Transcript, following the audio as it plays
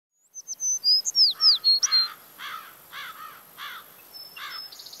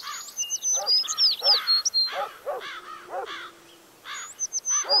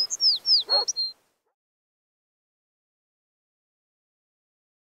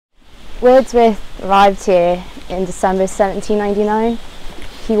Wordsworth arrived here in December 1799.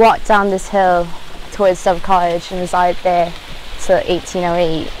 He walked down this hill towards Dove Cottage and resided there till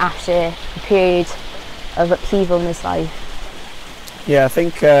 1808 after a period of upheaval in his life. Yeah, I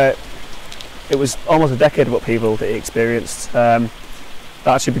think it was almost a decade of upheaval that he experienced. That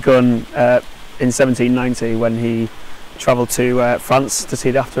actually begun in 1790 when he travelled to France to see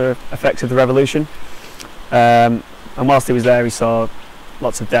the after effects of the revolution. And whilst he was there, he saw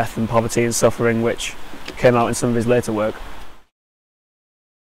lots of death and poverty and suffering, which came out in some of his later work.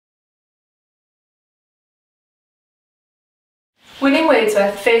 William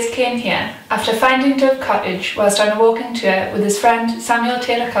Wordsworth first came here after finding Dove Cottage whilst on a walking tour with his friend Samuel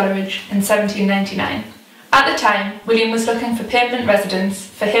Taylor Coleridge in 1799. At the time, William was looking for permanent residence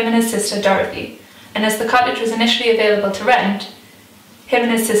for him and his sister Dorothy, and as the cottage was initially available to rent, him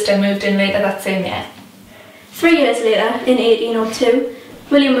and his sister moved in later that same year. 3 years later, in 1802,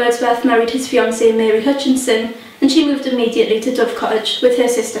 William Wordsworth married his fiancée Mary Hutchinson, and she moved immediately to Dove Cottage with her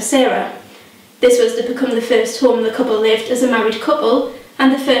sister Sarah. This was to become the first home the couple lived as a married couple,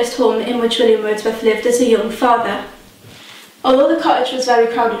 and the first home in which William Wordsworth lived as a young father. Although the cottage was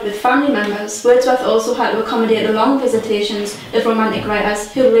very crowded with family members, Wordsworth also had to accommodate the long visitations of romantic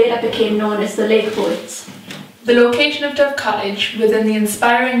writers who later became known as the Lake Poets. The location of Dove Cottage within the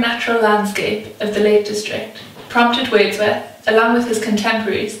inspiring natural landscape of the Lake District prompted Wordsworth, along with his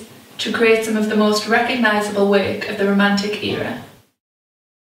contemporaries, to create some of the most recognisable work of the Romantic era.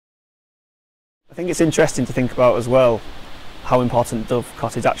 I think it's interesting to think about as well how important Dove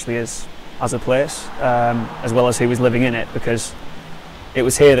Cottage actually is as a place, as well as who was living in it, because it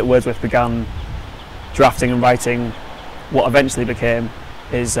was here that Wordsworth began drafting and writing what eventually became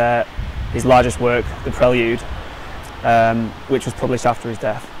his largest work, The Prelude, which was published after his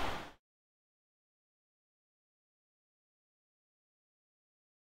death.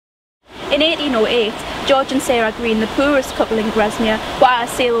 In 1808, George and Sarah Green, the poorest couple in Grosvenor, were at a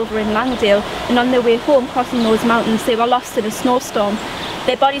sale over in Langdale, and on their way home crossing those mountains they were lost in a snowstorm.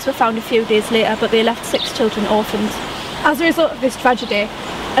 Their bodies were found a few days later, but they left 6 children orphaned. As a result of this tragedy,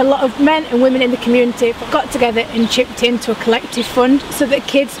 a lot of men and women in the community got together and chipped into a collective fund so that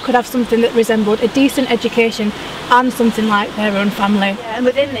kids could have something that resembled a decent education and something like their own family. Yeah, and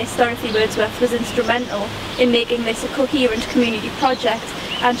within this, Dorothy Wordsworth was instrumental in making this a coherent community project,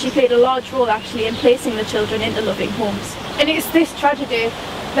 and she played a large role actually in placing the children into loving homes. And it's this tragedy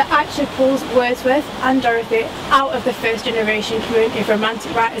that actually pulls Wordsworth and Dorothy out of the first generation community of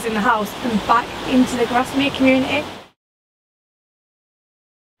romantic writers in the house and back into the Grasmere community.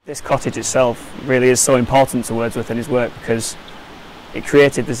 This cottage itself really is so important to Wordsworth and his work because it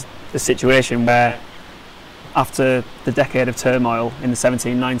created the situation where, after the decade of turmoil in the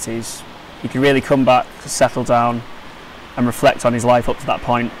 1790s, he could really come back, settle down and reflect on his life up to that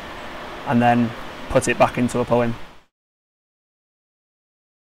point, and then put it back into a poem.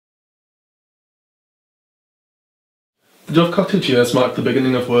 The Dove Cottage years marked the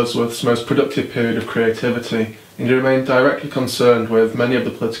beginning of Wordsworth's most productive period of creativity, and he remained directly concerned with many of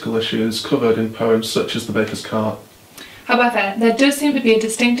the political issues covered in poems such as The Baker's Cart. However, there does seem to be a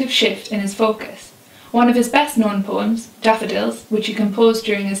distinctive shift in his focus. One of his best-known poems, Daffodils, which he composed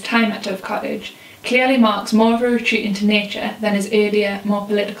during his time at Dove Cottage, clearly marks more of a retreat into nature than his earlier, more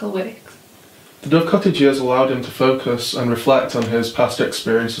political works. The Dove Cottage years allowed him to focus and reflect on his past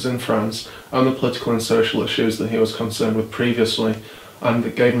experiences in France and the political and social issues that he was concerned with previously, and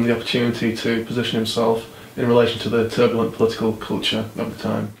it gave him the opportunity to position himself in relation to the turbulent political culture of the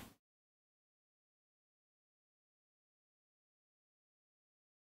time.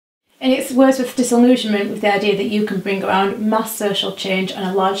 And it's Wordsworth's disillusionment with the idea that you can bring around mass social change on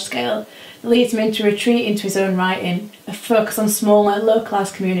a large scale that leads him into a retreat into his own writing, a focus on smaller,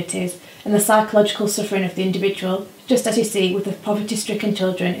 localised communities and the psychological suffering of the individual, just as you see with the poverty-stricken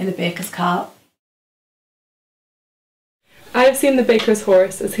children in The Baker's Cart. I have seen the baker's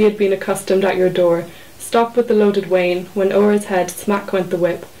horse, as he had been accustomed at your door, stop with the loaded wain, when o'er his head smack went the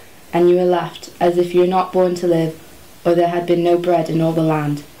whip. And you were left, as if you were not born to live, or there had been no bread in all the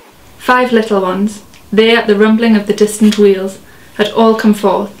land. 5 little ones, they at the rumbling of the distant wheels, had all come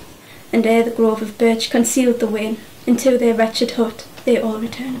forth. And ere the grove of birch concealed the wain, into their wretched hut they all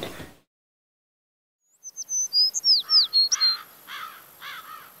returned.